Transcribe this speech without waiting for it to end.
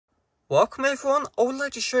Welcome everyone, I would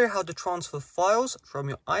like to show you how to transfer files from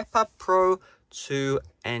your iPad Pro to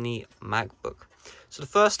any MacBook. So the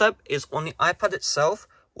first step is on the iPad itself.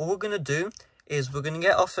 What we're going to do is we're going to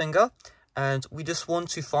get our finger and we just want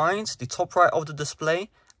to find the top right of the display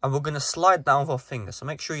and we're going to slide down with our finger. So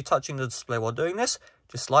make sure you're touching the display while doing this.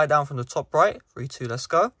 Just slide down from the top right. 3, 2, let's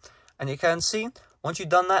go. And you can see, once you've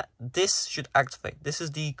done that, this should activate. This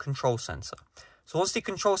is the control center. So once the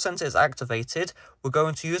control center is activated, we're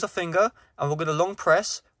going to use a finger and we're going to long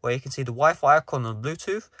press where you can see the Wi-Fi icon on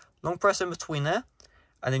Bluetooth. Long press in between there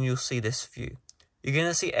and then you'll see this view. You're going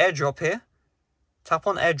to see AirDrop here. Tap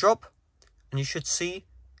on AirDrop and you should see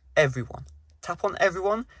everyone. Tap on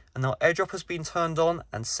everyone and now AirDrop has been turned on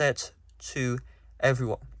and set to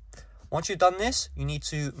everyone. Once you've done this, you need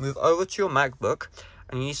to move over to your MacBook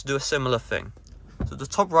and you need to do a similar thing. So the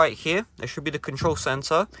top right here, there should be the control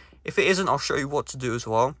center. If it isn't, I'll show you what to do as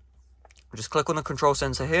well. Just click on the control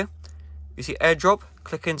center here. You see AirDrop,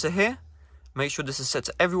 click into here. Make sure this is set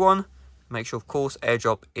to everyone. Make sure, of course,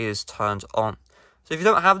 AirDrop is turned on. So if you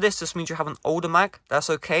don't have this means you have an older Mac.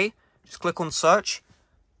 That's okay. Just click on search.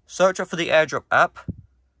 Search up for the AirDrop app.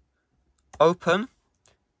 Open.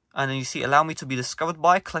 And then you see allow me to be discovered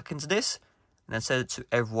by. Click into this. And then set it to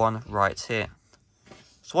everyone right here.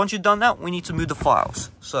 So once you've done that, we need to move the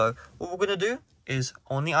files. So what we're going to do is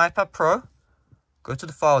on the iPad Pro, go to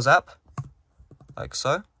the Files app, like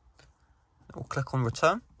so. We'll click on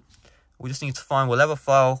Return. We just need to find whatever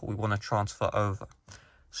file we want to transfer over.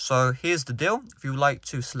 So here's the deal. If you would like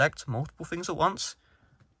to select multiple things at once,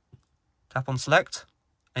 tap on Select,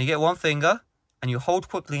 and you get one finger, and you hold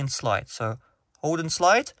quickly and slide. So hold and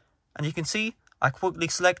slide, and you can see I quickly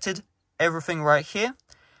selected everything right here.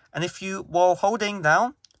 And if you, while holding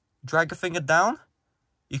down, drag your finger down,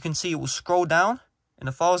 you can see it will scroll down in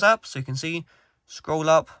the Files app. So you can see, scroll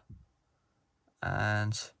up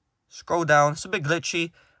and scroll down. It's a bit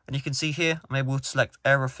glitchy. And you can see here, I'm able to select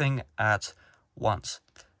everything at once.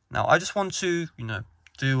 Now, I just want to,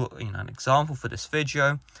 do an example for this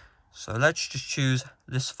video. So let's just choose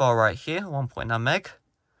this file right here, 1.9 meg.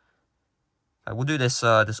 Okay, we'll do this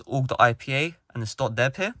org.ipa and this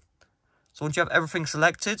 .deb here. So once you have everything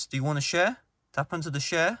selected, do you want to share? Tap into the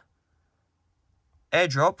share.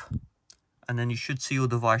 AirDrop, and then you should see your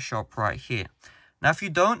device show up right here. Now, if you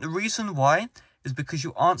don't, the reason why is because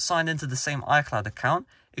you aren't signed into the same iCloud account.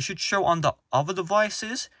 It should show under other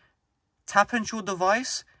devices. Tap into your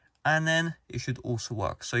device, and then it should also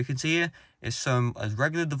work. So you can see here, it's shown as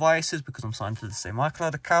regular devices because I'm signed to the same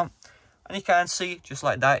iCloud account. And you can see, just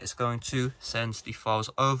like that, it's going to send the files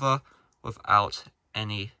over without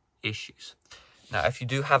any issues. Now, if you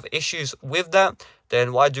do have issues with that,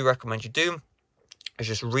 then what I do recommend you do is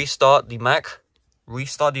just restart the Mac,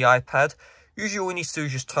 restart the iPad. Usually all we need to do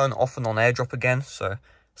is just turn off and on AirDrop again. So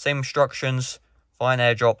same instructions, find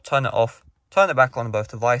AirDrop, turn it off, turn it back on both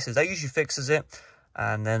devices. That usually fixes it,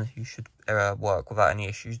 and then you should work without any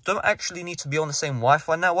issues. You don't actually need to be on the same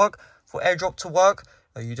Wi-Fi network for AirDrop to work.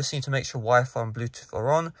 You just need to make sure Wi-Fi and Bluetooth are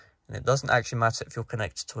on, and it doesn't actually matter if you're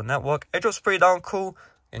connected to a network. AirDrop's pretty darn cool,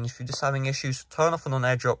 and if you're just having issues, turn off and on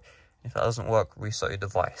AirDrop. If that doesn't work, restart your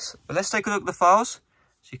device. But let's take a look at the files.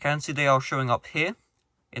 So you can see they are showing up here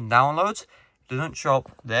in downloads. If they don't show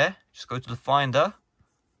up there, just go to the Finder,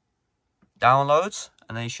 downloads,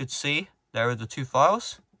 and then you should see there are the two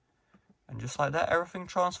files. And just like that, everything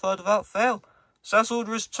transferred without fail. So that's all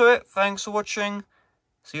there is to it. Thanks for watching.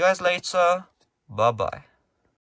 See you guys later. Bye-bye.